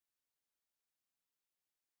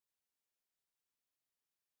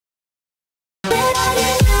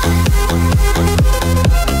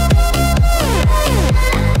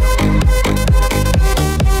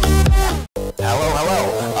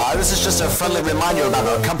friendly reminder about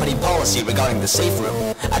our company policy regarding the safe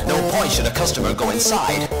room. At no point should a customer go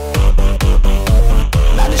inside.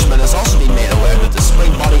 Management has also been made aware that the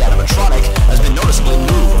spring body animatronic has been noticeably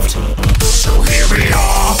moved. So here we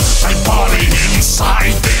are, my body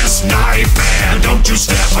inside this nightmare. Don't you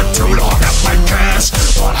stare for too long at my past.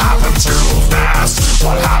 What happened too fast?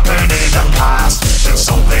 What happened in the past? It's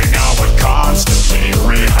something I would constantly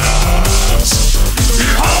rehearse.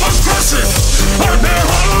 I'm aggressive, I'm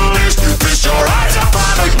unleashed. Feast your eyes up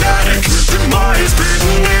on magnetic. Demise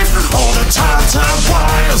beneath all the tattered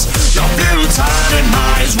wires. Your futile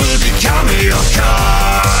demise will become your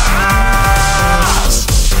cause.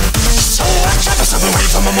 So I check myself away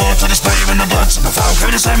from a more to display when the blood's in the foul.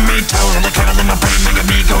 Could have sent me down on the curl in my brain, making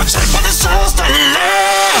me go insane. But the soul's still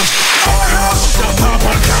lives. I am the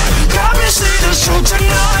purple guy. Got me see the show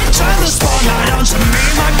tonight. Turn the spotlight onto me.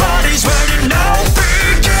 My body's ready now.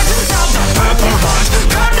 Begin now the purple light.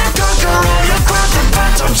 Gonna conquer all your craft and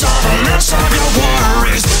phantoms. All the less of your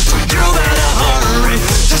worries. So you better hurry.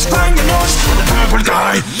 Just bang the noise for the purple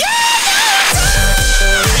guy.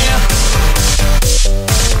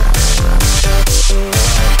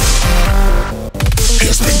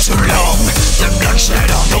 It's been too long, the bloodshed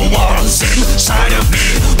on the walls inside of me.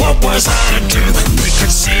 What was I to do? We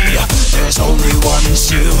could see there's only one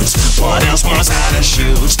suit. What else was I to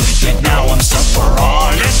shoot? Yet now I'm stuck for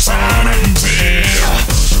all eternity.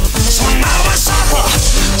 So now I suffer,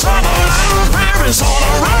 trouble and fear is all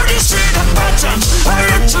around. You see the patterns, I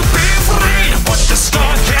need to be free. But the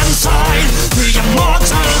stuck inside, the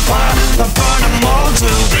immortal fire, the burn them all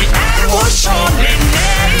till the end was surely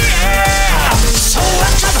near. So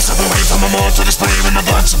I try myself away from a more to display when the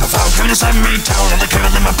blood's in the foul. Couldn't send me down on the curl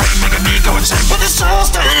in my brain, making me go insane. But the soul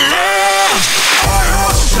still lives. I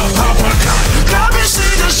am the purple guy. Got me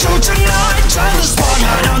see the show tonight. Turn the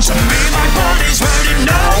spotlight onto me. My body's ready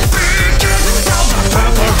now. Begin now the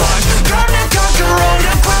purple light. Gonna conquer all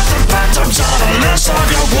your craft and phantoms. All the less of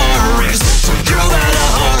your worries. So you better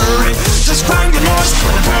hurry. Just bang the noise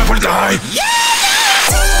for the purple guy.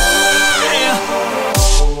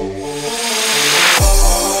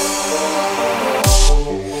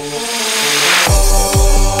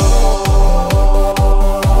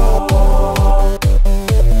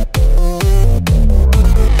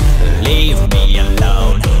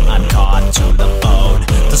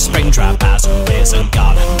 Springtrap has risen, God.